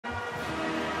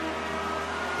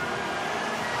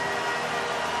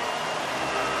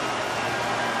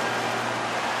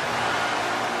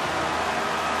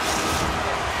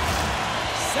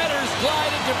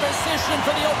glide into position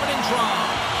for the opening draw.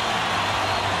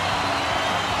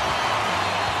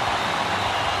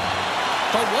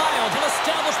 The Wild have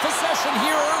established possession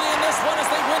here early in this one as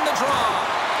they win the draw.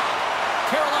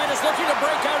 Carolina's looking to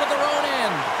break out of their own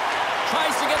end.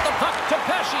 Tries to get the puck to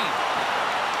Pesci.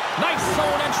 Nice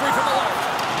zone entry from the left.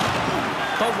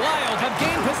 The Wild have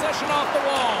gained possession off the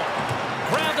wall.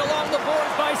 Grabbed along the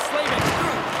boards by Slavin.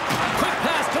 Quick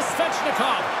pass to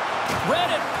Svechnikov. Read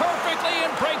it perfectly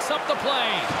and breaks up the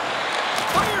play.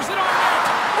 Fires it on net.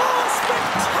 Oh,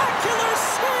 spectacular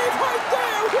save right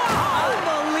there. Wow.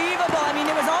 Unbelievable. I mean,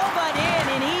 it was all but in,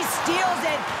 and he steals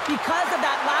it because of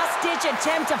that last-ditch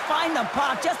attempt to find the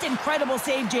puck. Just incredible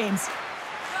save, James.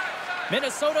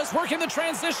 Minnesota's working the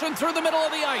transition through the middle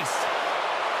of the ice.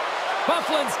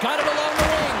 Bufflin's got it along the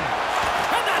wing.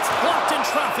 And that's blocked in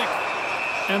traffic.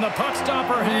 And the puck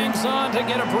stopper hangs on to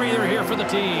get a breather here for the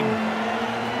team.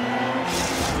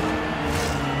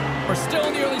 We're still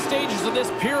in the early stages of this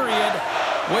period.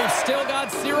 We've still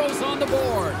got zeros on the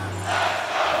board.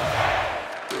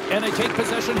 And they take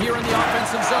possession here in the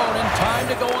offensive zone, and time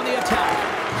to go on the attack.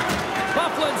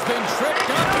 Bufflin's been tripped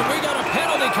up, and we got a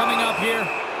penalty coming up here.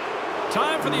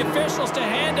 Time for the officials to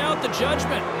hand out the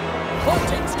judgment.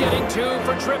 Bolton's getting 2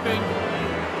 for tripping.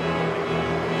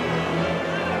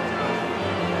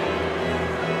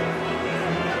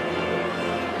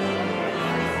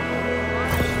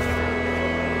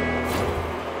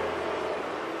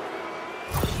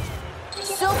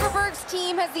 Silverberg's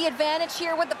team has the advantage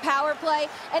here with the power play,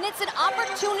 and it's an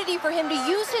opportunity for him to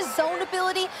use his zone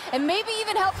ability and maybe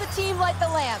even help the team light the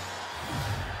lamp.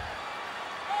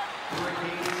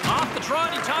 Off the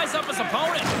trot, he ties up his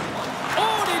opponent.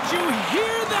 Oh, did you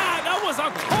hear that? That was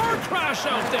a car crash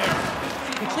out there.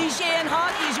 The cliche in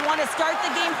hockey is you want to start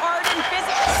the game hard and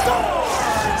physical.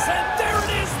 Scores! And there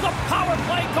it is, the power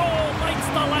play goal lights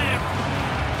the lamp.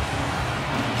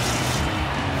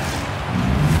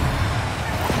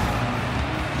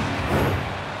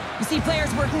 You see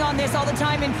players working on this all the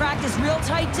time in practice, real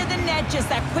tight to the net, just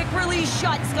that quick release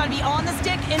shot. It's got to be on the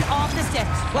stick and off the stick.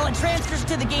 Well, it transfers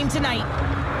to the game tonight.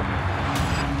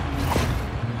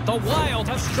 The Wild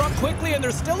have struck quickly, and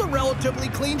there's still a relatively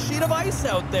clean sheet of ice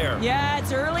out there. Yeah,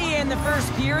 it's early in the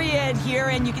first period here,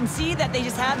 and you can see that they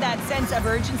just have that sense of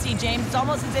urgency, James. It's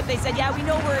almost as if they said, yeah, we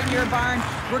know we're in your barn.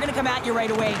 We're going to come at you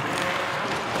right away.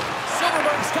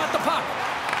 Silverberg's got the puck.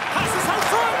 Passes out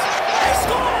front. He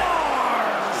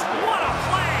scores! What a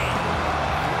play!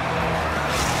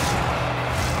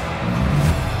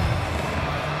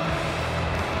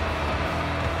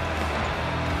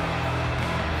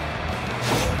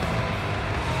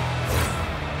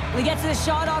 He gets the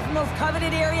shot off the most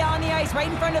coveted area on the ice, right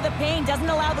in front of the paint, doesn't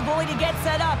allow the goalie to get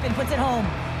set up, and puts it home.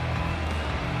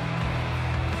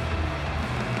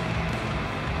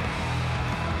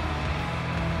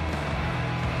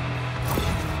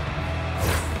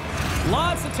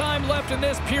 Lots of time left in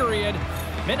this period.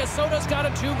 Minnesota's got a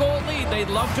 2-goal lead. They'd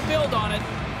love to build on it.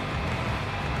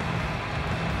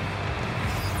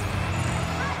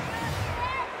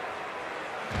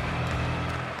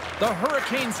 The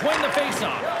Hurricanes win the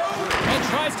faceoff and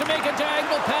tries to make a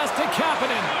diagonal pass to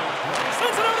Kapanen.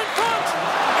 Sends it out in front,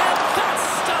 and that's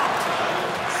stopped.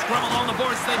 Scrum along the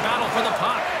boards, they battle for the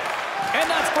puck. And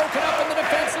that's broken up in the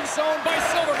defensive zone by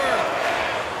Silverberg.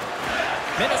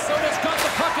 Minnesota's got the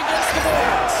puck against the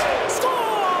boards.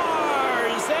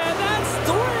 Scores! And that's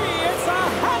 3. It's a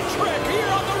hat trick here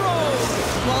on the road.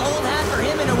 Well, old hat for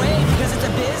him in a way, because it's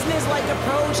a business-like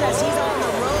approach as he's on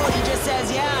the road. He just says,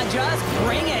 yeah, just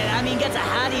bring it. I mean, gets a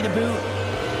hattie to boot.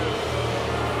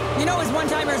 You know, his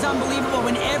one-timer is unbelievable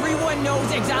when everyone knows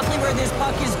exactly where this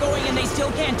puck is going and they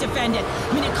still can't defend it.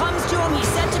 I mean, it comes to him, he's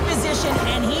set to position,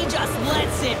 and he just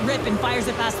lets it rip and fires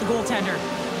it past the goaltender.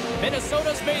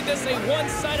 Minnesota's made this a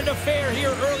one-sided affair here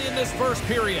early in this first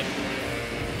period.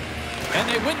 And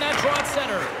they win that draw at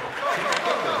center.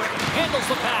 Handles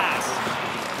the pass.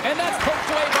 And that's poked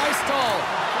away by Stahl.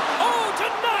 Oh,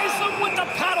 denies him with the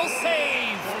paddle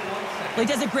save. Well,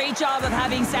 he does a great job of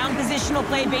having sound positional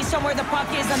play based on where the puck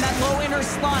is on that low inner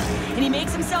slot. And he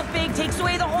makes himself big, takes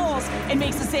away the holes, and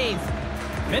makes the save.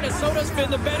 Minnesota's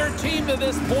been the better team to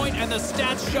this point, and the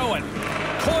stats show it.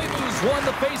 Koivu's won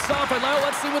the face-off, and now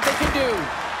let's see what they can do.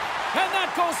 And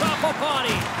that goes off a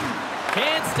body.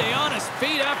 Can't stay on his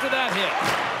feet after that hit.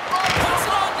 Puts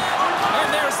it on net, and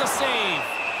there's the save.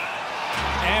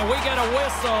 And we get a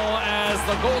whistle as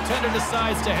the goaltender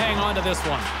decides to hang on to this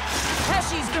one.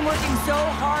 Pesci's been working so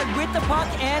hard with the puck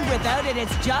and without it.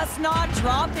 It's just not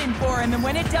dropping for him. And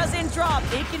when it doesn't drop,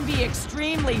 it can be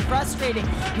extremely frustrating.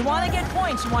 You want to get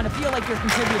points. You want to feel like you're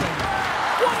contributing.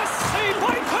 What a save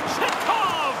by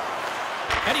Kochetkov!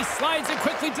 And he slides it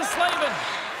quickly to Slavin.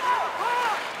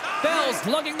 Bell's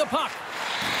lugging the puck.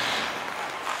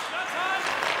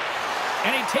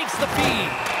 And he takes the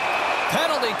feed.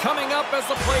 Penalty coming up as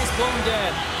the play's blown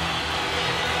dead.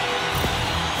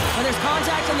 Well, there's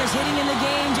contact and there's hitting in the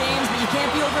game, James, but you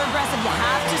can't be over-aggressive. You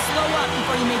have to slow up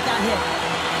before you make that hit.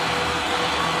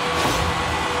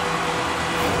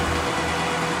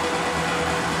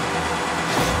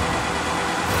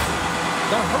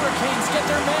 The Hurricanes get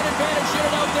their man advantage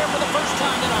unit out there for the first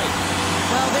time tonight.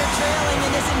 Well, they're trailing,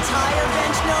 and this entire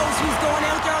bench knows who's going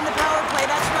out there on the power play.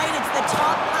 That's right, it's the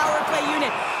top power play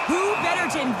unit. Who better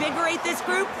to invigorate this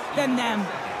group than them?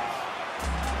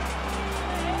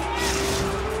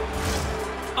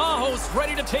 Aho's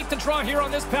ready to take the draw here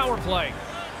on this power play.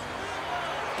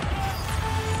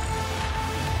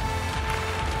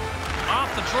 Off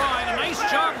the draw, and a nice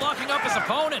job blocking up his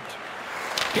opponent.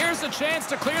 Here's a chance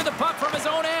to clear the puck from his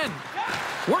own end.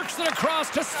 Works it across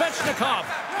to Svechnikov.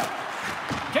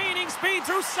 Gaining speed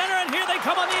through center, and here they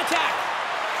come on the attack.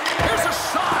 Here's a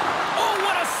shot. Oh,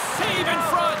 what a save in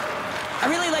front. I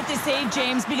really like this save,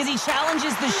 James, because he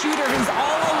challenges the shooter who's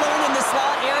all alone in the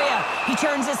slot area. He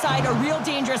turns aside a real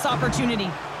dangerous opportunity.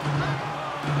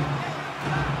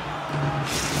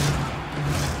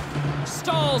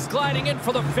 Stahl's gliding in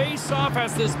for the face-off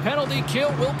as this penalty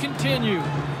kill will continue.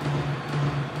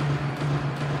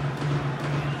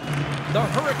 The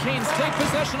Hurricanes take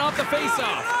possession off the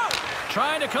face-off.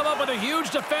 Trying to come up with a huge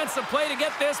defensive play to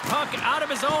get this puck out of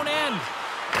his own end.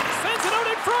 Sends it out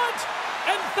in front,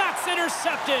 and that's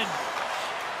intercepted.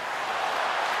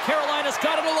 Carolina's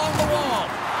got it along the wall.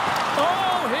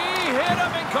 Oh, he hit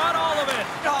him and caught all of it.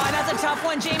 Oh, and that's a tough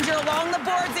one, James. You're along the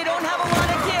boards. They don't have a lot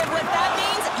of give. What that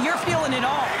means, you're feeling it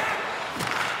all.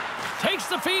 Takes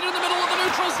the feed in the middle of the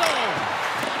neutral zone.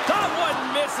 That one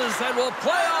misses and will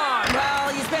play on.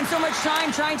 Well, you spend so much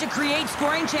time trying to create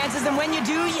scoring chances, and when you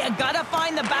do, you gotta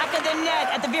find the back of the net.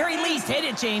 At the very least, hit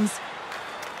it, James.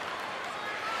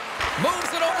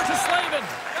 Moves it over to Slavin.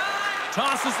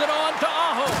 Tosses it on to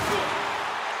Aho.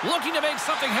 Looking to make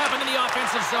something happen in the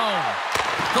offensive zone.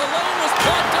 The lane was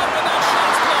blocked up and that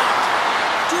shot's blocked.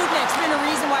 Dubnik's been a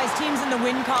reason why his team's in the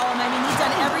win column. I mean, he's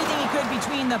done everything he could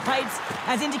between the pipes,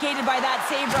 as indicated by that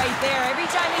save right there. Every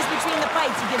time he's between the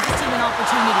pipes, he gives his team an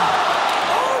opportunity.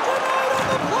 Oh, denied on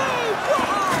the play!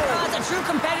 Wow! That's a true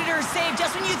competitor's save.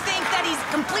 Just when you think that he's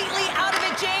completely out of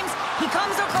it, James, he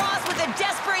comes across with a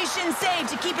desperation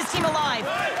save to keep his team alive.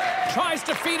 Tries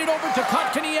to feed it over to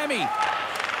Kotkaniemi.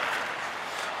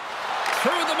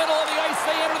 Through the middle of the ice,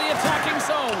 they enter the attacking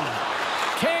zone.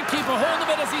 Can't keep a hold of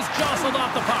it as he's jostled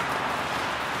off the puck.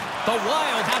 The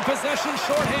Wild had possession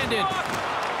shorthanded.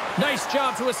 Nice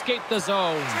job to escape the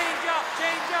zone.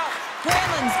 Change up.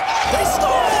 Granlund's. They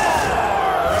score!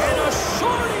 And a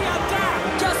shorty at that!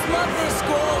 Just love this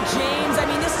goal, James. I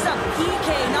mean, this is a PK,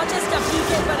 not just a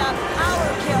PK, but a power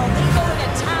kill. They go and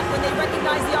attack when they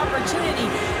recognize the opportunity,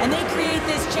 and they create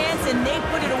this chance, and they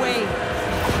put it away.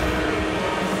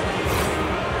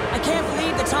 I can't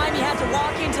believe the time he had to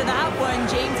walk into that one,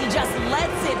 James. He just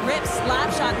lets it rip, slap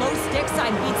shot, low stick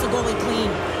side, beats the goalie clean.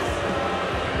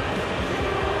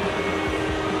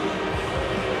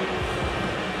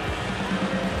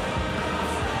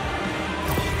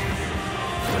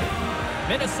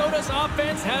 Minnesota's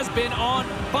offense has been on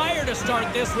fire to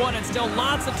start this one, and still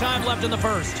lots of time left in the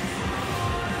first.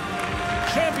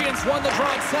 Champions won the draw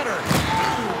at center.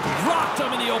 Rocked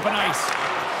them in the open ice.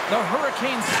 The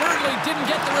Hurricanes certainly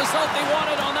didn't get the result they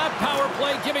wanted on that power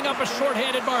play, giving up a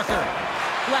shorthanded marker.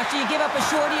 Well, after you give up a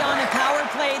shorty on a power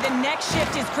play, the next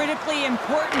shift is critically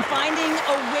important. Finding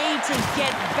a way to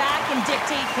get back and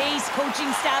dictate pace.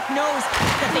 Coaching staff knows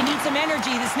that they need some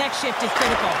energy. This next shift is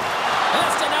critical.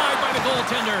 That's denied by the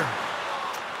goaltender.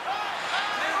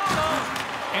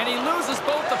 And he loses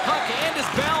both the puck and his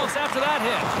balance after that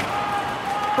hit.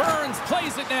 Burns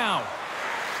plays it now.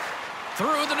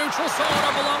 Through the neutral zone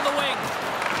up along the wing.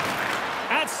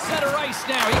 At center ice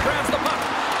now. He grabs the puck.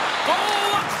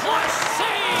 Oh, a clutch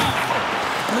save!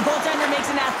 And the goaltender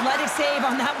makes an athletic save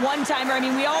on that one-timer. I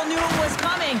mean, we all knew it was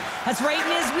coming. That's right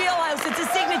in his wheelhouse. It's a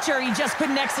signature. He just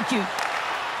couldn't execute.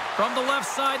 From the left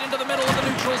side into the middle of the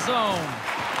neutral zone.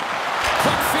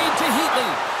 Quick feed to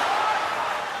Heatley.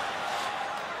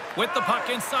 With the puck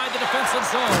inside the defensive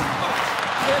zone.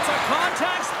 It's a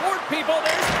contact sport, people.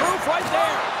 There's proof right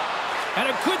there. And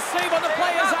a good save on the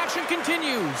play as action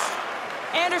continues.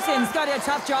 Anderson's got a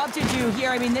tough job to do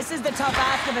here. I mean, this is the tough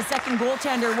ask of a second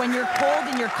goaltender. When you're cold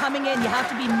and you're coming in, you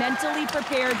have to be mentally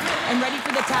prepared and ready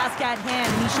for the task at hand.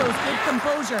 And he shows good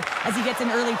composure as he gets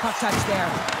an early puck touch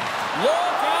there.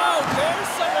 Look out!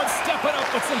 There's someone stepping it up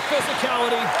with some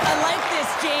physicality. I like this,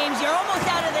 James. You're almost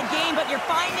out of the game, but you're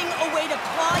finding a way to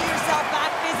claw yourself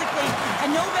back physically,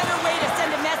 and no better way to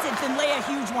send a message than lay a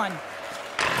huge one.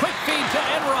 Quick feed to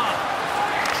Enron.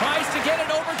 Tries to get it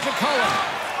over to Cullen.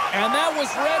 And that was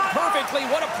read perfectly.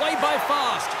 What a play by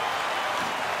Fost.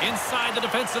 Inside the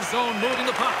defensive zone, moving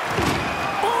the puck.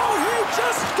 Oh, he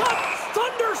just got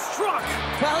thunderstruck.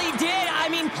 Well, he did. I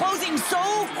mean, closing so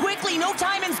quickly, no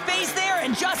time and space there,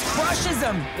 and just crushes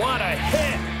him. What a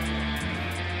hit.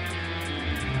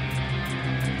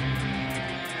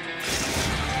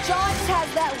 Johns has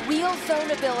that wheel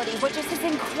zone ability, which is his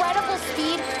incredible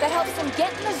speed that helps him get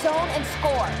in the zone and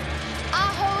score.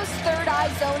 Aho's third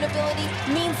eye zone ability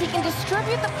means he can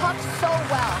distribute the puck so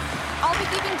well. I'll be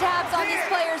keeping tabs on these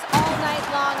players all night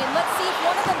long, and let's see if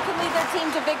one of them can lead their team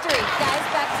to victory. Guys,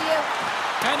 back to you.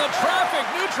 And the traffic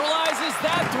neutralizes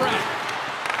that threat.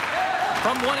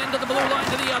 From one end of the blue line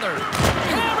to the other.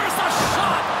 Hammers the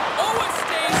shot. Oh, it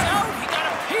stays out. He got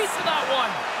a piece of that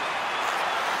one.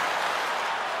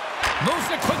 Moves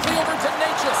it quickly over to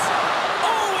Natchez.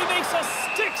 Oh, he makes a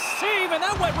stick save, and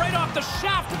that went right off the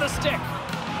shaft of the stick.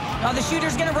 Now the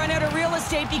shooter's going to run out of real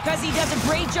estate because he does a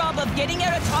great job of getting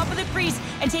out at top of the crease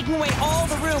and taking away all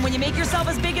the room. When you make yourself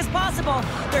as big as possible,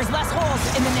 there's less holes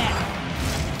in the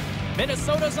net.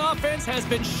 Minnesota's offense has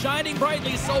been shining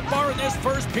brightly so far in this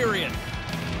first period.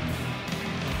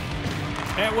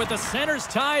 And with the centers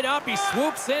tied up, he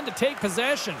swoops in to take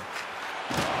possession.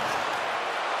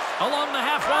 Along the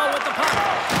half wall with the puck.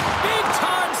 Big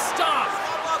time stop.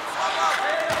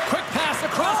 Quick pass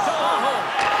across to Aho.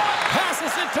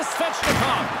 Passes it to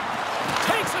Svechnikov.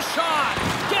 Takes a shot.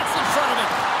 Gets in front of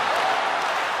it.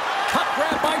 Puck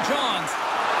grab by Johns.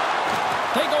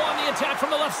 They go on the attack from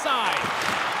the left side.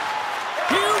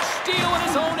 Huge steal in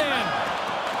his own end.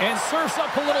 And surfs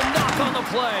up a little knock on the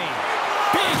play.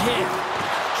 Big hit.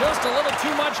 Just a little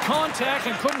too much contact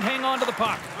and couldn't hang on to the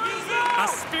puck. A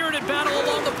spirited battle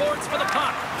along the boards for the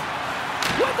puck.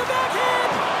 With the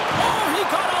backhand. Oh, he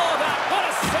caught all of that. What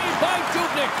a save by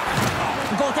Dubnyk.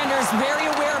 The goaltender is very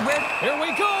aware of where... Here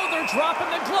we go. They're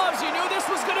dropping the gloves. You knew this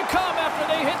was going to come after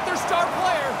they hit their star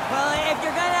player. Well, if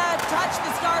you're going to touch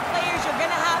the star players, you're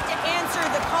going to have to answer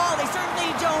the call. They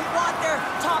certainly don't want their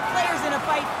top players in a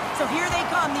fight. So here they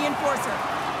come, the enforcer.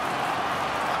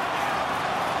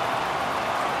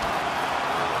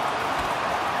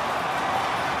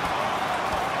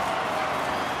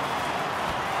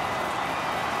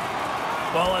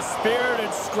 Well, a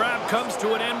spirited scrap comes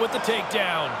to an end with the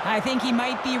takedown. I think he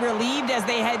might be relieved as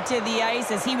they head to the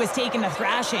ice as he was taking a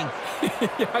thrashing.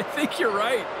 Yeah, I think you're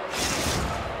right.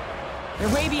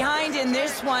 They're way behind in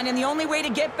this one, and the only way to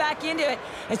get back into it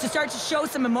is to start to show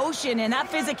some emotion, and that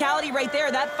physicality right there,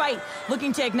 that fight,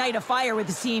 looking to ignite a fire with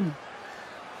the team.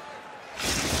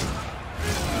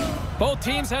 Both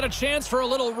teams had a chance for a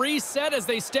little reset as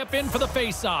they step in for the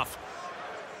face-off.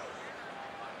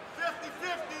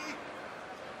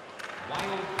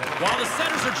 While the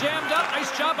centers are jammed up,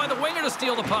 nice job by the winger to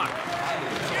steal the puck.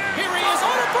 Here he is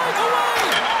on a breakaway!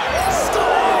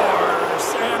 Scores!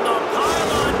 And the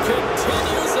pylon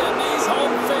continues, and these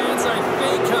home fans, I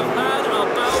think, have had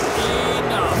about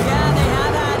enough. Yeah, they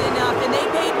have had enough, and they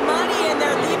paid money, and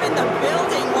they're leaving the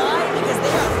building. Why? Because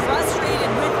they are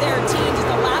frustrated with their team. Just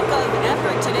a lack of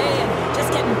effort today and just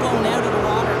getting blown out of the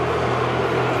water.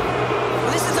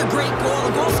 Well, this is a great goal.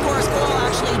 A goal scorer's goal,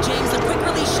 actually, James. A quick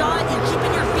release shot. You're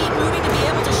keeping your feet moving to be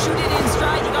able to shoot it in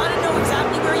stride. You got to know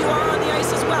exactly where you are on the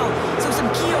ice as well. So some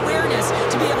key awareness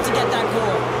to be able to get that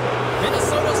goal.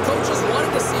 Minnesota's coaches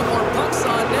wanted to see more pucks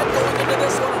on net going into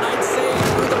this one, and I'd say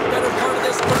through the better part of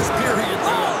this first period,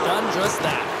 they have done just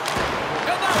that.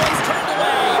 And that one's turned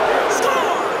away.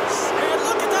 Scores! And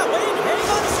look at that wave. Hang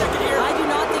on a second here. I do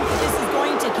not think that this is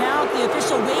going to count. The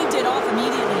official waved it off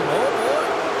immediately. Oh, boy.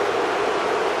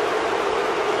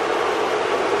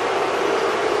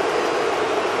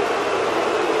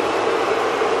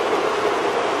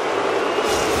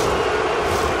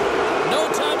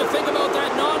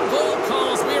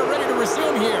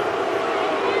 Resume here.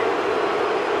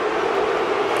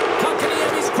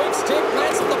 Kotkaniemi's quick stick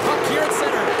lands with the puck here at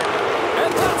center. And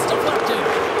that's deflected.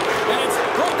 And it's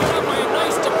broken up by a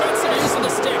nice defensive use of the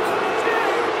stick.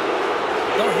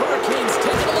 The Hurricanes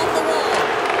take it along the wall.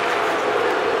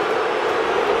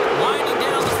 Winding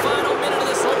down the final minute of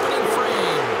this opening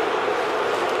frame.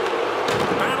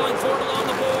 Battling for it along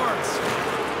the boards.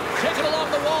 Taken along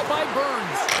the wall by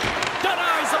Burns.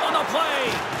 Denies him on the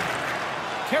play.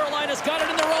 Carolina's got it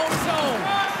in their own zone.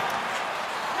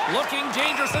 Looking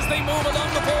dangerous as they move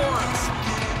along the boards.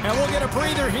 And we'll get a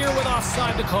breather here with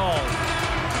offside to call.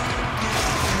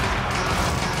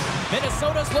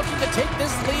 Minnesota's looking to take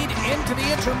this lead into the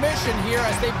intermission here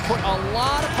as they've put a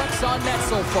lot of pucks on net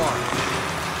so far.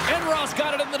 And Ross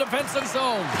got it in the defensive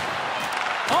zone.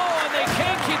 Oh, and they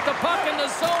can't keep the puck in the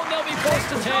zone. They'll be forced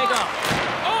to tag up.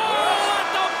 Oh,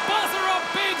 at the buzzer, a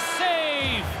big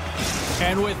save!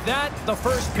 And with that, the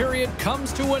first period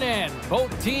comes to an end.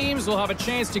 Both teams will have a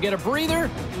chance to get a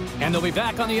breather, and they'll be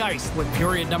back on the ice with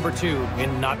period number 2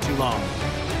 in not too long.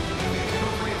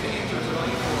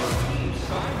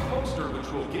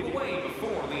 Will give way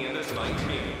before the end of tonight's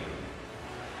game.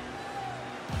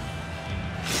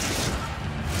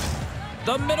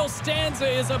 The middle stanza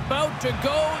is about to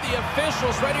go. The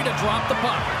official's ready to drop the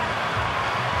puck.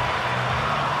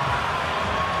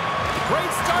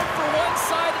 Great start for one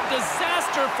side,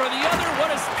 disaster for the other. What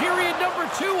does period number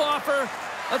 2 offer?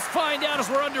 Let's find out as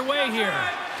we're underway here.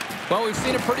 Well, we've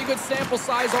seen a pretty good sample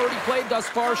size already played thus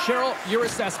far. Cheryl, your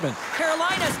assessment.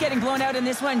 Carolina's getting blown out in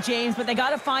this one, James, but they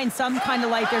got to find some kind of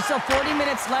life. There's still 40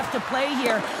 minutes left to play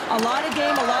here. A lot of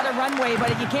game, a lot of runway,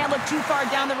 but you can't look too far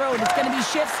down the road. It's going to be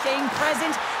shifts, staying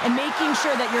present, and making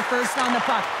sure that you're first on the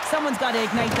puck. Someone's got to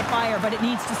ignite the fire, but it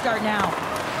needs to start now.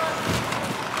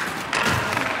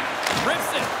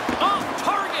 Rips it. Off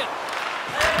target.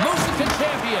 Moves it to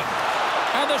champion.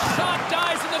 And the shot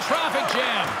dies in the traffic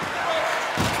jam.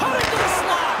 Cutting to the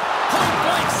slot. Point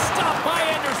blank stop by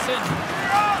Anderson.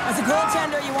 As a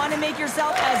goaltender, you want to make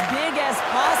yourself as big as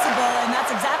possible, and that's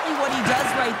exactly what he does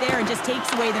right there and just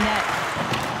takes away the net.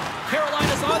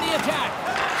 Carolina's on the attack.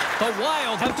 The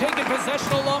Wild have taken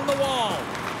possession along the wall.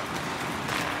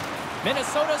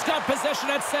 Minnesota's got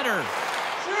possession at center.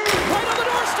 Right on the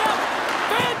doorstep.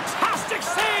 Fantastic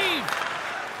save.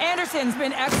 Anderson's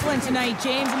been excellent tonight,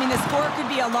 James. I mean, the score could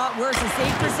be a lot worse. The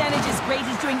save percentage is great.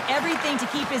 He's doing everything to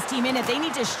keep his team in it. They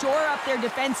need to shore up their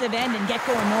defensive end and get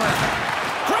going north.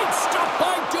 Great stop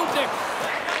by Dubnyk.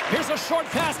 Here's a short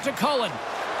pass to Cullen.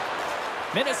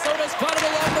 Minnesota's got it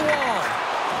along the wall.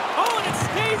 Oh, and it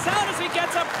stays out as he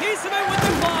gets a piece of it with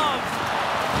the glove.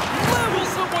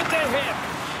 Levels him with the hip.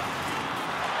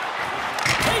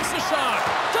 Takes a shot.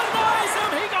 Denies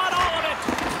him. He got all of it.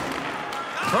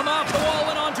 From off the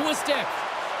wall and onto a stick.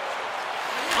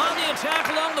 On the attack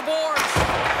along the boards.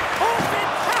 Oh,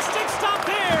 fantastic stop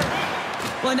there.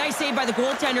 Well, a nice save by the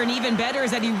goaltender, and even better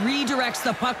is that he redirects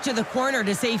the puck to the corner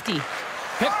to safety.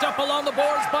 Picked up along the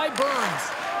boards by Burns.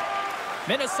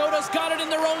 Minnesota's got it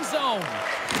in their own zone.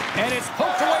 And it's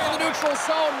poked away in the neutral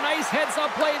zone. Nice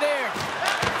heads-up play there.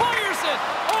 Fires it.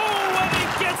 Oh, and he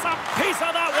gets a piece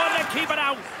of that one to keep it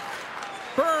out.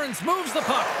 Burns moves the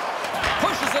puck.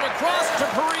 Pushes it across to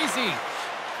Parisi.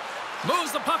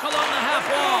 Moves the puck along the half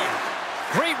wall.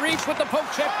 Great reach with the poke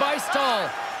check by Stahl.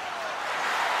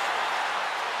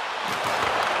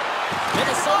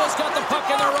 Minnesota's got the puck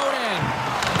in their own end.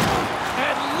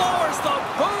 And lowers the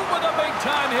boom with a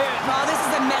big-time hit. Oh, this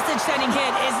is a message-sending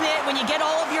hit, isn't it? When you get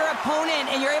all of your opponent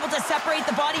and you're able to separate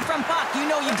the body from puck, you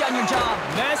know you've done your job.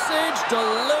 Message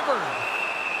delivered.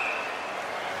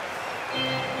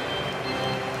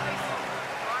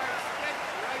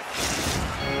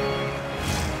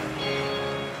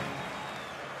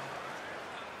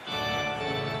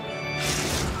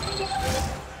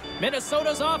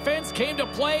 Minnesota's offense came to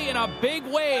play in a big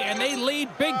way, and they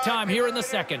lead big time here in the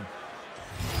second.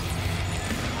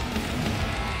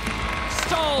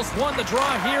 Stahl's won the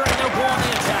draw here, and they'll go on the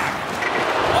attack.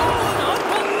 Oh, an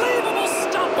unbelievable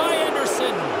stop by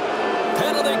Anderson.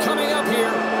 Penalty coming up here.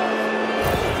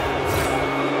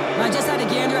 I just had a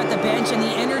gander at the bench, and the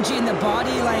energy and the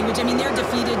body language. I mean, they're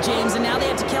defeated, James, and now they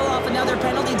have to kill off another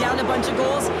penalty, down a bunch of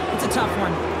goals. It's a tough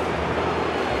one.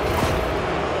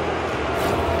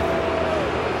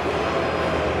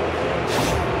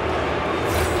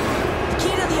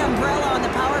 Umbrella on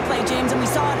the power play, James, and we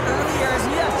saw it earlier as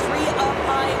you have 3 up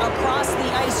high across the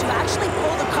ice. You actually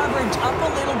pull the coverage up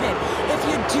a little bit. If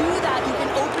you do that, you can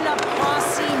open up cross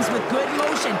seams with good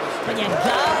motion, but you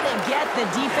gotta get the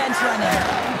defense running.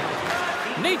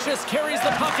 Nietzsche carries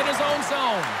the puck in his own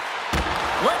zone.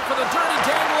 Went for the dirty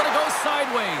dangle and it goes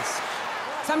sideways.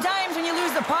 Sometimes when you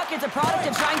lose the puck, it's a product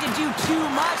of trying to do too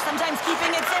much. Sometimes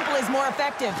keeping it simple is more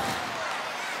effective.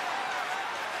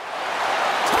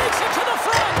 Takes it to the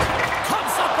front.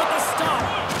 Comes up with the stop.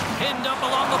 Pinned up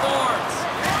along the boards.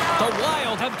 The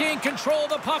Wild have gained control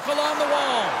of the puck along the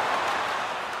wall.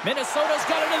 Minnesota's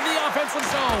got it into the offensive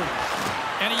zone.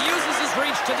 And he uses his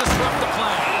reach to disrupt the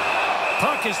play.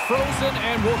 Puck is frozen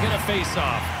and we'll get a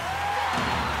face-off.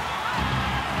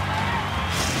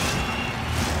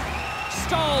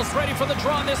 Stahl's ready for the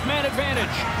draw on this man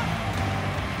advantage.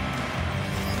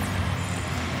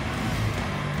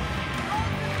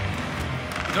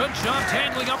 Good job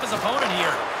handling up his opponent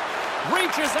here.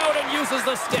 Reaches out and uses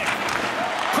the stick.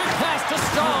 Quick pass to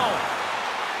Stahl.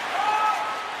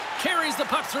 Carries the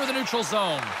puck through the neutral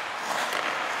zone.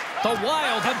 The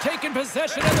Wild have taken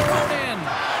possession in their own end.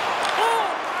 Oh,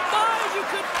 my, you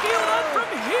could feel that from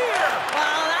here.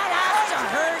 Well, that has to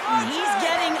hurt, and he's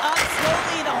getting up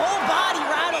slowly. The whole body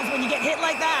rattles when you get hit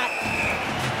like that.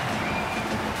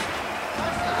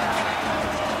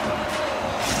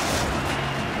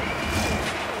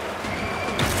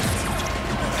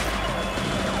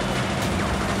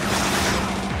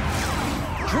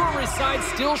 Brewery side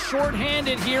still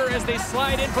short-handed here as they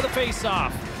slide in for the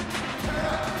face-off.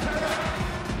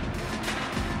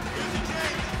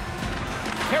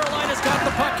 Carolina's got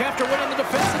the puck after winning the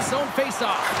defensive zone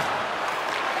face-off.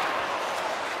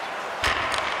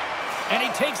 And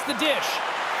he takes the dish.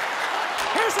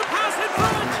 Here's a pass in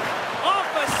front. Off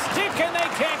a stick, and they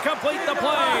can't complete the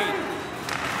play.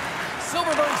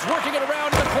 Silverberg's working it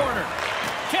around in the corner.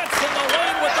 Gets in the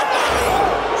lane with the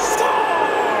body.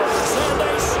 Scores! And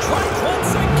they strike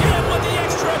once again with the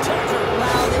extra attacker.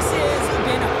 Wow, this has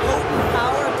been a potent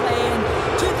power play. And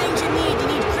two things you need. You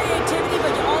need creativity,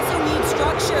 but you also need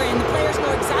structure. And the players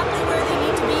know exactly where they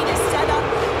need to be to set up,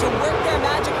 to work their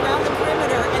magic around the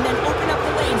perimeter, and then open up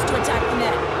the lanes to attack the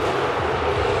net.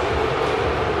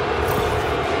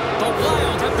 The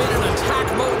Wild have been in attack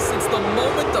mode since the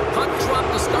moment the puck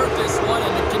dropped to start this one,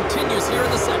 and it continues here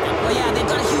in the second. Well, yeah, they've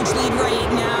got a huge lead right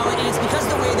now, and it's because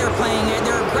of the way they're playing it.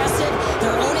 They're aggressive,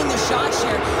 they're owning the shot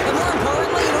share, and more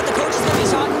importantly, you know what the coach is going to be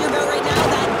talking to you about right now?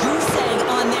 That goose egg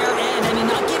on their end. I mean,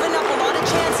 not giving up a lot of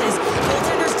chances.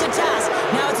 Goaltenders to task.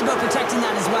 Now it's about protecting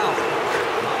that as well.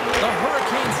 The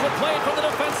Hurricanes will play it from the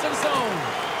defensive zone.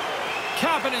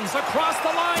 Kapanen's across the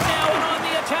line now and on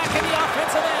the attack in the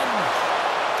offensive end.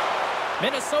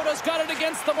 Minnesota's got it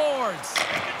against the boards.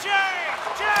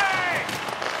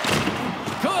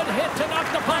 Good hit to knock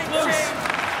the puck loose.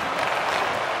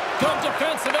 Good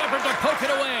defensive effort to poke it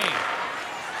away.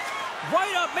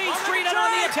 Right up Main Street and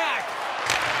on the attack.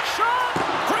 Shot!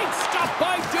 Great stop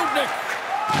by Dubnyk.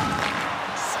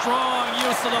 Strong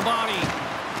use of the body.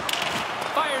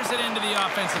 Fires it into the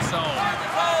offensive zone.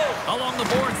 Along the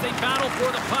boards, they battle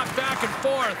for the puck back and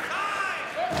forth.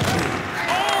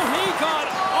 Oh, he got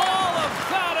all of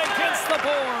that against the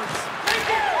boards.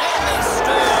 And they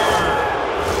score.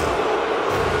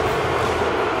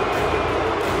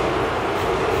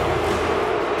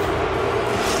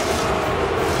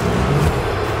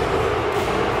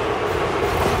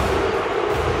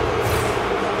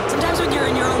 Sometimes when you're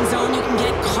in your own zone, you can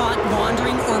get caught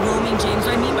wandering or roaming, James.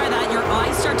 What I mean by that, your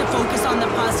eyes start to focus on the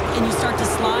puck and you start to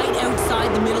slide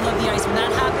outside the middle of the ice. When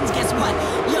that happens, guess what?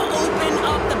 You open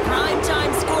up the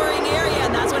primetime scoring area,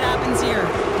 and that's what happens here.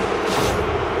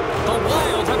 The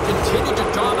Wild have continued to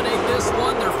dominate this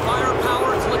one. Their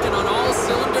firepower is looking on all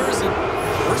cylinders, and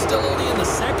we're still only in the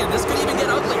second. This could even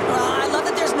get ugly. Well, I love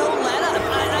that there's no let-up.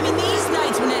 I mean, these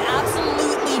nights when it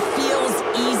absolutely feels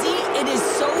easy, it is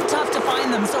so tough to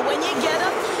find them. So when you get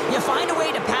them, you find a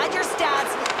way to pad your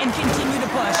stats and continue to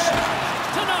push.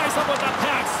 Denies him with a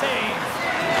pass save.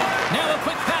 Now a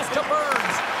quick pass to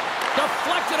Burns.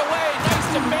 Deflected away. Nice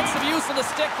defensive use of the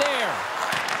stick there.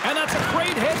 And that's a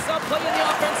great heads-up play in the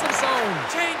offensive zone.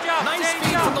 Nice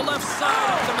feed from the left side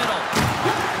up the middle.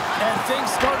 And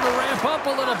things starting to ramp up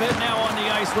a little bit now on the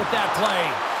ice with that play.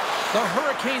 The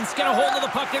Hurricanes get a hold of the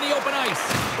puck in the open ice.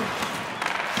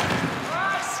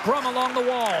 Scrum along the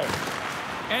wall.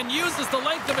 And uses the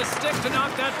length of his stick to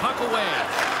knock that puck away.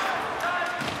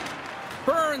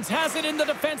 Burns has it in the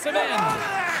defensive end.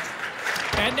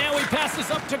 And now he passes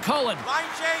up to Cullen.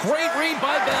 Great read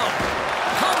by Bell.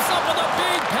 Comes up with a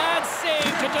big pad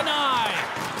save to deny.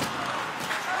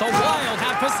 The Wild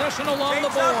have possession along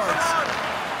the boards.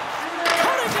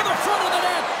 Cutting to the front of the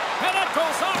net. And it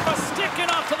goes off a stick and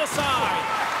off to the side.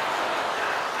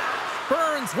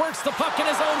 Burns works the puck in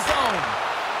his own zone.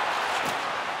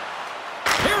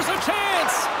 Here's a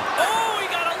chance. Oh, he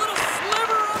got a little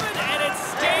sliver of it, and it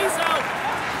stays out.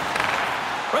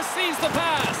 Receives the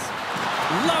pass.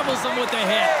 Levels him with the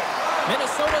hit.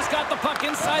 Minnesota's got the puck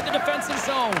inside the defensive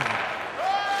zone.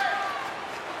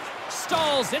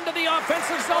 Stalls into the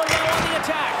offensive zone now on the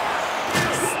attack.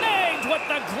 Snagged with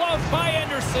the glove by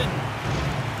Anderson.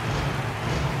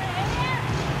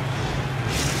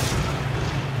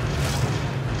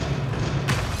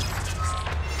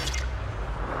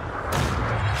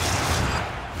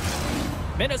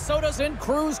 Minnesota's in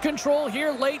cruise control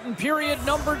here late in period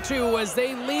number 2 as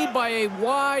they lead by a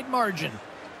wide margin.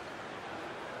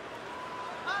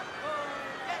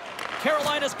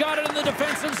 Carolina's got it in the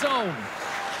defensive zone.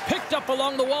 Picked up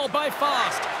along the wall by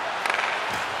Fost.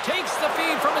 Takes the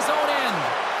feed from his own end.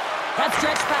 That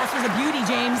stretch pass was a beauty,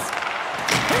 James.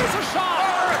 Here's a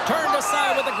shot! Turned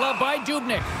aside with the glove by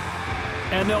Dubnyk.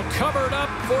 And they'll cover it up,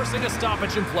 forcing a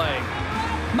stoppage in play.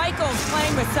 Michael's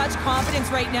playing with such confidence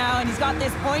right now, and he's got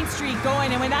this point streak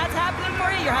going. And when that's happening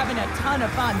for you, you're having a ton of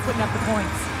fun putting up the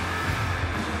points.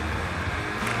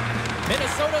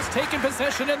 Minnesota's taking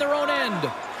possession in their own end.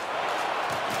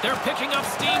 They're picking up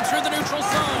steam through the neutral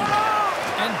zone.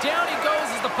 And down he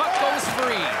goes as the puck goes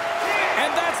free.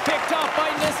 And that's picked up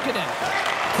by Niskanen.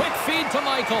 Quick feed to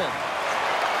Michael.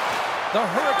 The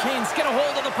Hurricanes get a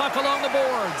hold of the puck along the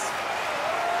boards.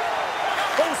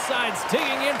 Both sides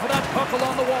digging in for that puck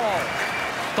along the wall.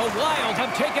 The Wild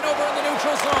have taken over in the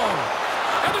neutral zone.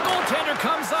 And the goaltender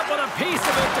comes up with a piece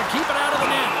of it to keep it out of the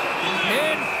net.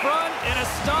 In front and a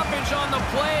stoppage on the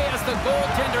play as the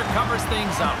goaltender covers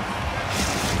things up.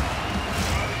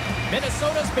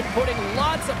 Minnesota's been putting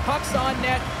lots of pucks on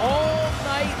net all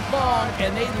night long,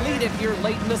 and they lead it here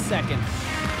late in the second.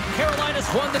 Carolina's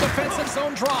won the defensive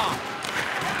zone draw.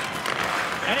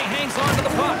 And he hangs on to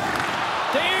the puck.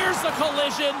 There's the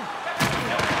collision.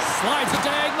 Slides it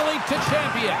diagonally to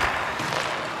Champion.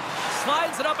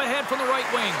 Slides it up ahead from the right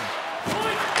wing.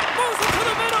 Moves it to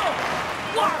the middle.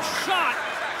 Block shot.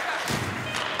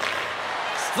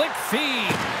 Slick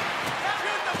feed.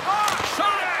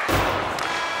 Shot.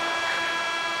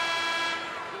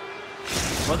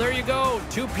 Well, there you go.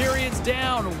 2 periods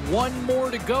down. 1 more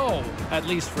to go. At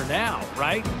least for now,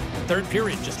 right? Third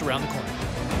period just around the corner.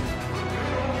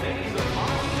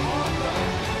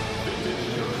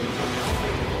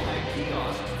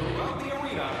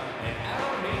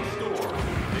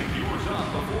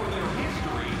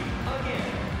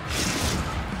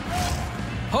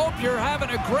 Hope you're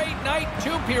having a great night. 2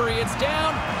 periods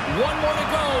down, 1 more to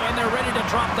go, and they're ready to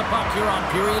drop the puck here on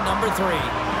period number 3.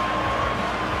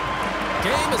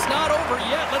 Game is not over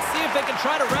yet. Let's see if they can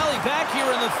try to rally back here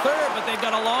in the third, but they've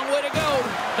got a long way to go.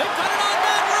 They've got an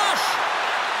on-man rush.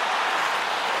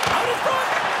 Out in front,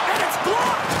 and it's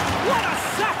blocked. What a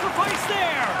sacrifice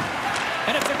there.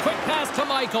 And it's a quick pass to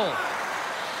Michael.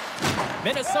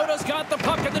 Minnesota's got the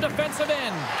puck in the defensive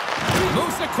end.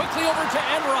 Moves it quickly over to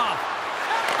Enroth.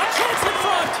 A chance in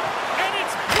front, and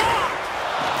it's blocked.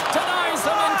 Denies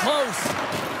them in close.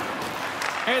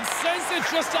 And sends it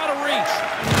just out of reach.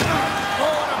 Oh,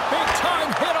 and a big-time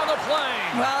hit on the play.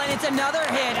 Well, and it's another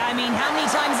hit. I mean, how many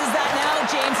times is that now,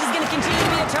 James? He's going to continue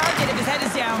to be a target if his head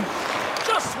is down.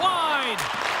 Just wide.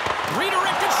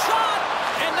 Redirected shot,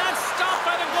 and that's stopped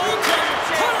by the goaltender.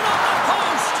 Put it on the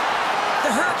post.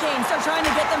 The Hurricanes are trying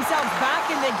to get themselves back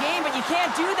in the game, but you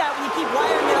can't do that when you keep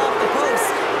wiring it off the post.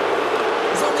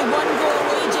 There's only 1 goal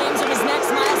away, James, from his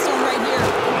next milestone right here.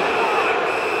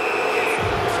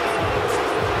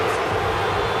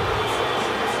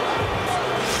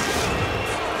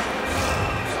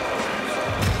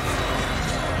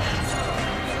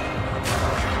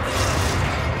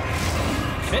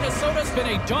 Minnesota's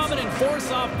been a dominant force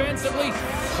offensively.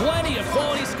 Plenty of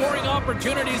quality scoring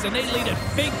opportunities, and they lead it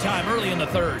big time early in the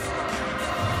third.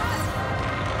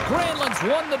 Granlund's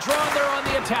won the draw there on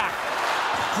the attack.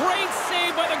 Great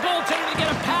save by the goaltender to get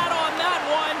a pad on that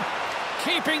one.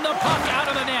 Keeping the puck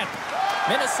out of the net.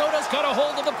 Minnesota's got a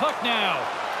hold of the puck now.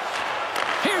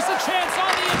 Here's a chance on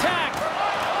the attack.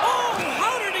 Oh,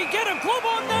 how did he get a glove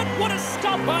on that? What a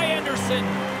stop by Anderson.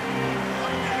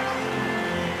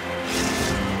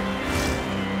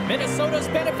 Minnesota's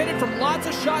benefited from lots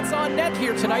of shots on net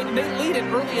here tonight, and they lead it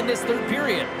early in this third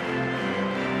period.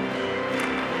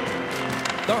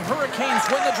 The Hurricanes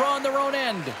win the draw on their own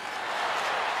end.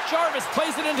 Jarvis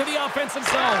plays it into the offensive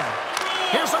zone.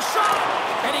 Here's a shot,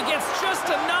 and he gets just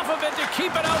enough of it to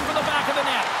keep it out for the back of the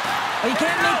net. Well, you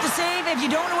can't make the save if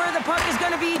you don't know where the puck is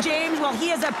going to be, James. Well,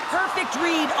 he has a perfect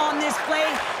read on this play.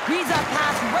 Reads that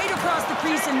pass right across the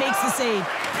crease and makes the save.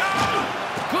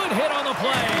 Good hit on the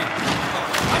play.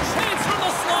 A chance from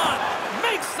the slot.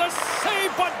 Makes the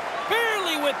save, but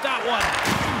barely with that one.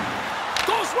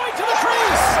 Goes right to the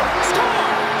crease.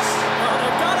 Scores! Well,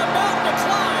 they've got a mountain to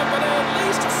climb, but they at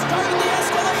least started the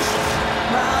escalation.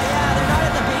 Well, yeah, they're not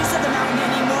at the base of the mountain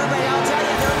anymore, but I'll tell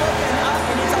you, they're looking up,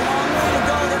 and it's a long way to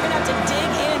go. They're going to have to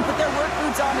dig in, put their work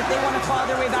boots on if they want to claw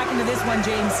their way back into this one,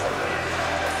 James.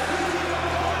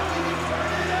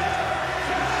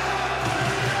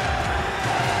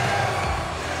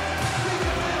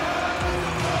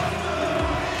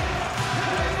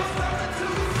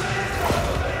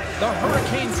 The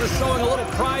Hurricanes are showing a little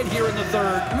pride here in the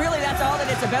third. Really, that's all that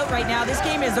it's about right now. This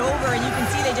game is over, and you can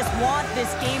see they just want this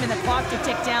game and the clock to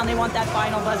tick down. They want that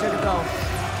final buzzer to go.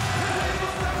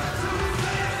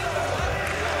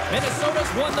 Minnesota's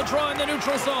won the draw in the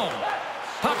neutral zone.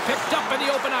 Puck picked up in the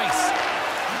open ice.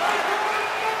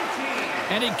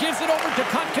 And he gives it over to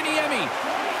Kotkaniemi.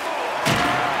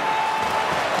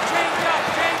 Change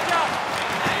up.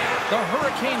 The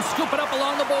Hurricanes scoop it up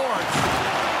along the boards.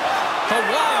 The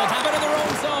Wild have it in their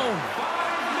own zone.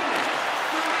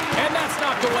 And that's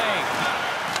knocked away.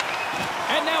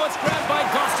 And now it's grabbed by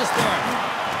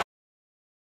Gostisbehere.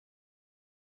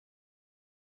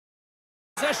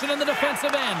 Possession in the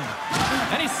defensive end.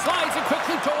 And he slides it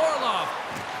quickly to Orlov.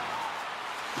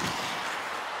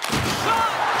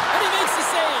 Shot! And he makes the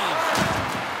save.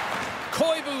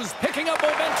 Koivu's picking up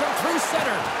momentum through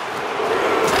center.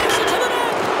 Takes it to the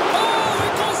net. Oh,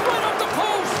 it goes right up the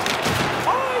post.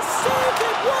 Oh, he saved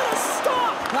it. What a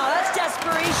stop. Well, that's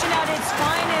desperation at its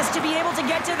finest, to be able to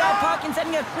get to that puck and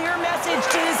sending a clear message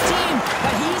to his team.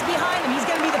 But he's behind him. He's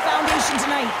going to be the foundation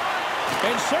tonight.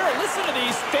 And Cheryl, listen to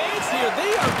these fans here.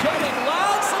 They are getting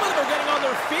loud. Some of them are getting on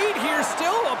their feet here,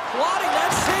 still applauding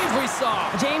that save we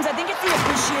saw. James, I think it's the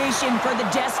appreciation for the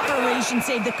desperation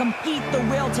save, the compete, the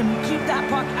will to keep that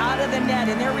puck out of the net,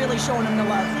 and they're really showing him the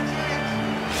love.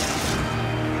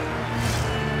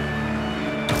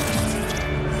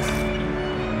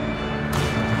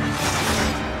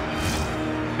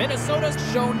 Minnesota's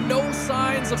shown no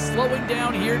signs of slowing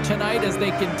down here tonight as they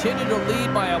continue to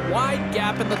lead by a wide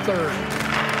gap in the third.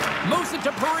 Moves it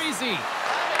to Parise.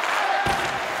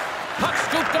 Puck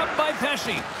scooped up by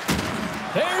Pesce.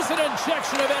 There's an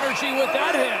injection of energy with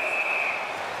that hit.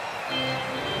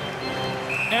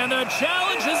 And the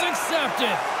challenge is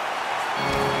accepted.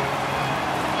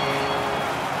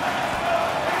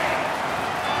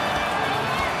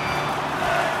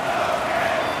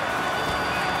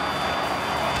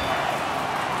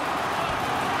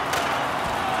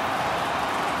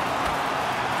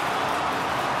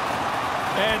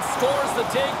 And scores the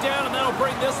takedown, and that'll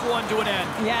bring this one to an end.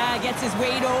 Yeah, gets his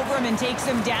weight over him and takes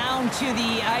him down to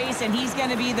the ice, and he's going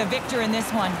to be the victor in this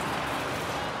one.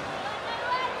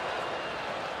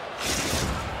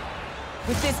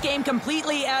 With this game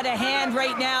completely out of hand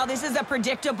right now, this is a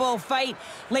predictable fight.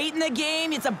 Late in the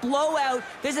game, it's a blowout.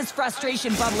 This is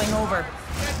frustration bubbling over.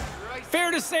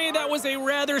 Fair to say that was a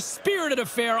rather spirited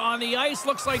affair on the ice.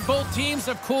 Looks like both teams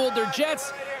have cooled their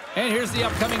jets. And here's the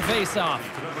upcoming face-off.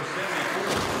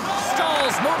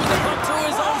 Stahls moving the puck through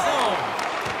his own zone.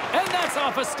 And that's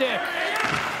off a stick.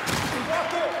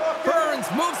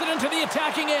 Burns moves it into the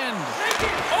attacking end.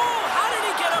 Oh, how did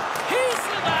he get a piece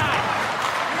of that?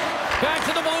 Back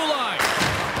to the blue line.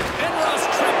 And Russ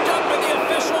tripped up, and the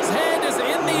official's hand is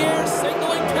in the air,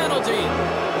 signaling penalty.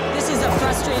 This is a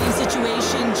frustrating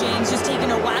situation, James, just taking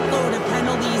a whack-load of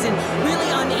penalties and really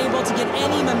unable to get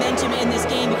any momentum in this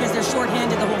game because they're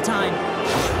shorthanded the whole time.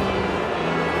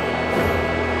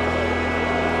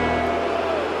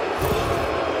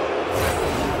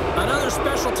 Another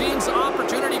special teams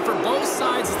opportunity for both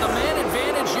sides as the man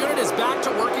advantage unit is back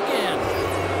to work again.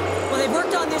 Well, they've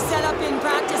worked on this setup in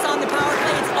practice on the power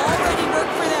play. It's already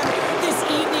worked for them this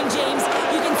evening, James.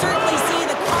 You can certainly see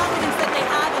the confidence that they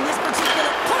have in this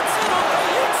particular... Puts it on the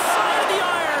inside of the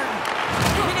iron!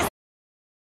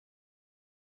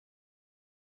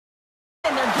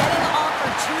 And they're getting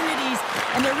opportunities,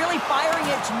 and they're really firing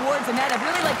it towards the net. I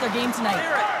really like their game tonight.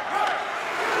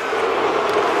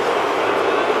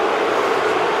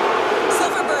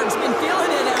 Silverberg's been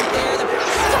feeling it out there. The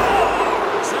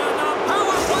Stars! And the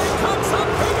power play comes up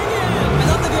big again! I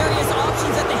love the various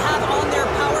options that they have on their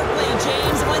power play,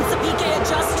 James. Once the PK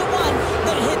adjusts to one,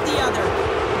 they hit the other.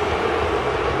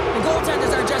 The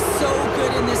goaltenders are just so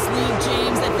good in this league,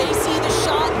 James, that they see the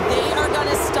shot, they are going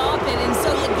to stop it. And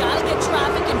so you got to get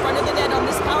traffic in front of the net on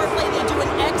this power play. They do an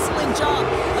excellent job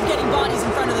of getting bodies in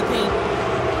front of the paint.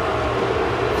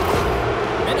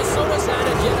 Minnesota's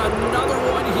added yet another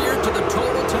one here to the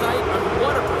total tonight, and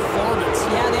what a performance.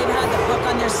 Yeah, they've had the puck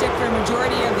on their stick for a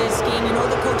majority of this game. You know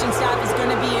the coaching staff is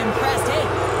going to be impressed. Hey,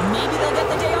 maybe they'll get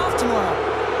the day off tomorrow.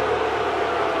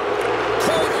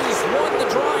 Cody's won the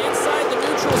draw inside the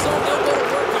neutral zone. They'll go to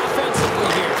work offensively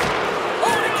here.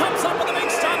 Oh, and it comes up with a big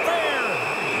stop there.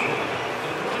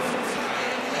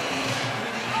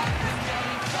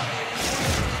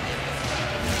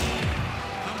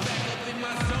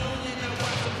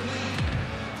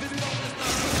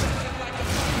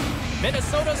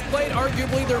 Minnesota's played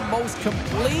arguably their most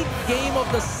complete game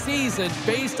of the season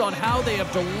based on how they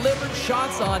have delivered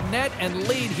shots on net and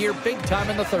lead here big time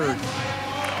in the third.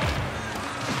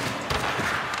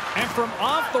 And from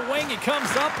off the wing, he comes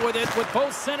up with it with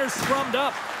both centers scrummed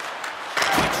up.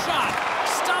 Quick shot.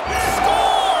 Stop.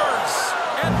 Scores!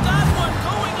 And that one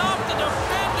going off the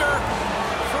defender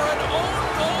for an own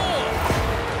goal.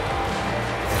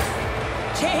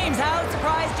 James, how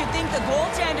surprised do you think the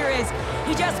goaltender is?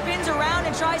 He just spins around and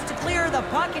and tries to clear the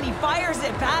puck, and he fires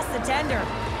it past the tender.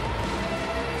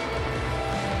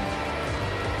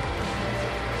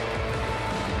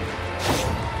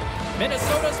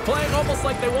 Minnesota's playing almost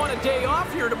like they want a day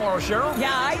off here tomorrow, Cheryl.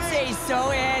 Yeah, I'd say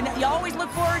so, and you always look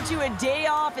forward to a day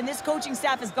off, and this coaching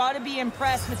staff has got to be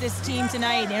impressed with this team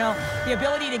tonight. You know, the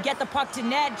ability to get the puck to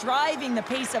net, driving the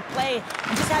pace of play,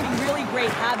 and just having really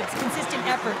great habits, consistent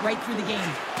effort right through the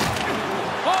game.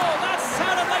 Oh, that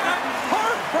sounded like a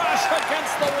car crash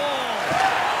against the wall.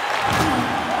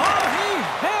 Oh, he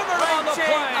hammered on the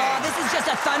play. Oh, this is just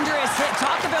a thunderous hit.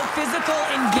 Talk about physical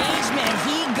engagement.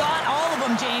 He got all of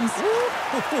them, James.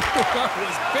 That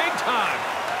was big time.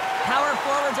 Power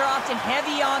forwards are often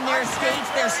heavy on their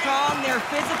skates. They're strong, they're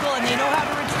physical, and they know how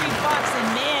to retrieve pucks. And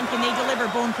man, can they deliver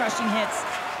bone-crushing hits.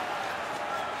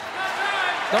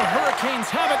 The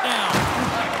Hurricanes have it now.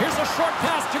 Here's a short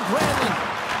pass to Granlund.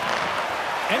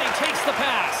 And he takes the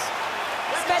pass.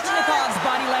 Svechnikov's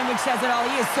body language says it all.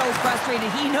 He is so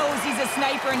frustrated. He knows he's a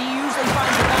sniper, and he usually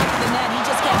finds the back of the net. He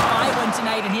just can't buy one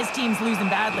tonight, and his team's losing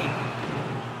badly.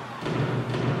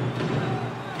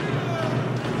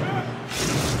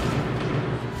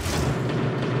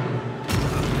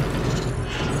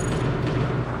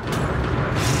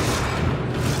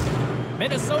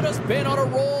 Minnesota's been on a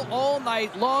roll all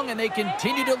night long, and they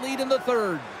continue to lead in the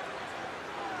third.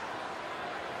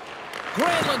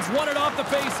 Granlund's won it off the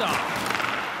faceoff.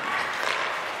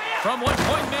 From one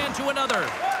point man to another.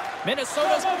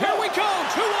 Minnesota's, here we go,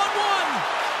 2-on-1.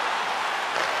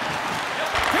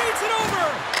 Feeds it over.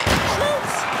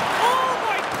 Shoots. Oh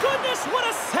my goodness, what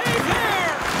a save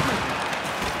there.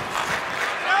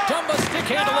 Dumba stick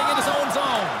handling in his own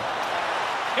zone.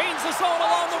 Gains the zone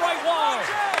along the right wall.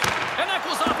 And that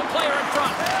goes off a player in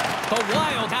front. The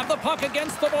Wild have the puck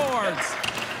against the boards.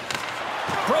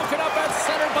 Broken up at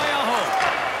center by Aho.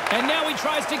 And now he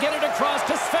tries to get it across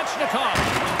to Svechnikov.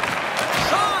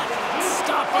 Shot!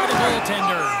 Stopped by the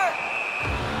goaltender.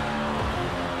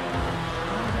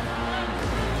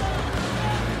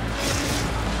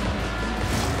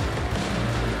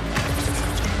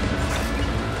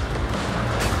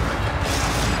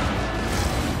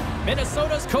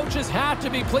 Minnesota's coaches have to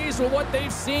be pleased with what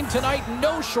they've seen tonight.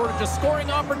 No shortage of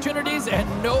scoring opportunities and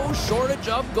no shortage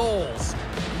of goals.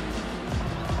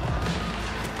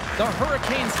 The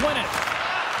Hurricanes win it.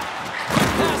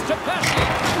 Quick pass to Pesci.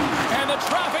 And the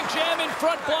traffic jam in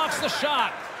front blocks the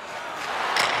shot.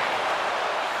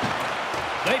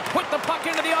 They put the puck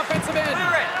into the offensive end.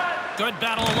 Good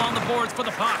battle along the boards for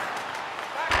the puck.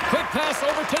 Quick pass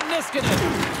over to Niskanen.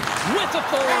 With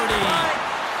authority.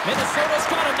 Minnesota's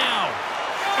got it now.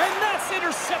 And that's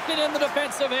intercepted in the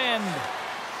defensive end.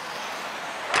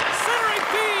 Centering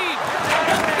feed.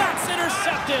 And that's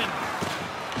intercepted.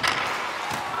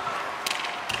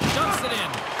 Dumps it in.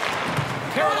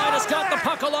 Carolina's got the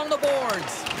puck along the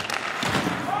boards.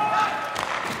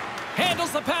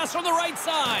 Handles the pass from the right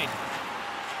side.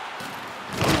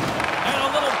 And a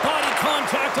little body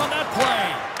contact on that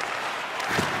play.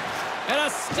 And a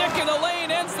stick in the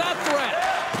lane ends that threat.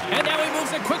 And now he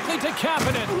moves it quickly to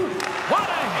Kapanen. What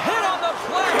a hit on the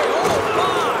play. Oh,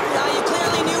 my. Now you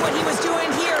clearly knew what he was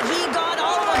doing here. He got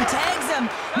all of them, tags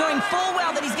him, knowing full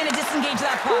well that he's going to disengage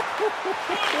that puck.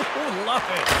 Love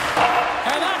it.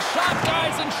 And that shot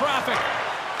dies in traffic.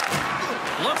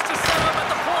 Looks to set up at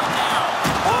the point now.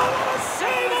 Oh, what a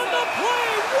save on the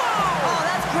play. Wow. Oh,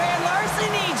 that's grand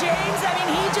larceny, James. I mean,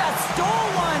 he just stole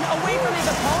one away from his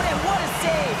opponent. What a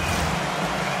save.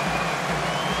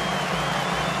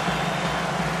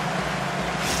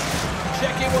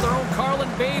 Check in with our own Carlin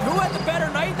Bade, who had the better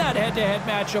night in that head-to-head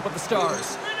matchup with the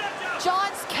Stars.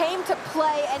 Johns came to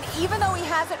play, and even though he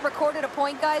hasn't recorded a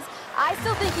point, guys, I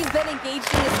still think he's been engaged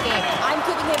in this game. I'm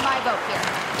giving him my vote here.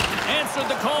 Answered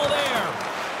the call there.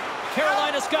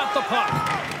 Carolina's got the puck.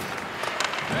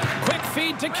 Quick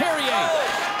feed to Carrier.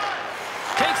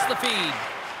 Takes the feed.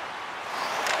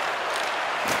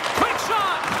 Quick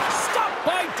shot! Stopped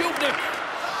by Dubnyk.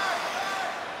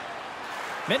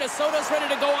 Minnesota's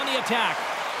ready to go on the attack.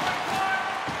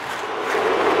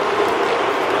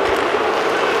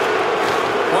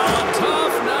 Well, a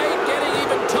tough night, getting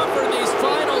even tougher in these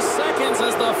final seconds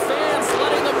as the fans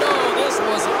letting them know this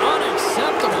was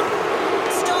unacceptable.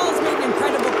 Stahl's made an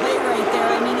incredible play right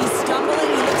there. I mean, he's stumbling.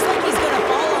 He looks like he's going to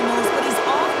fall almost, but he's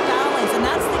off balance, and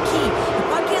that's the key. The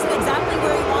puck isn't exactly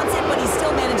where he wants it, but he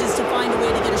still manages to find a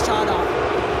way to get a shot off.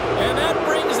 And that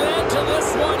brings an end to this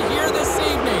one here this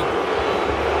evening.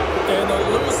 And the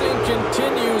losing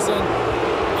continues, and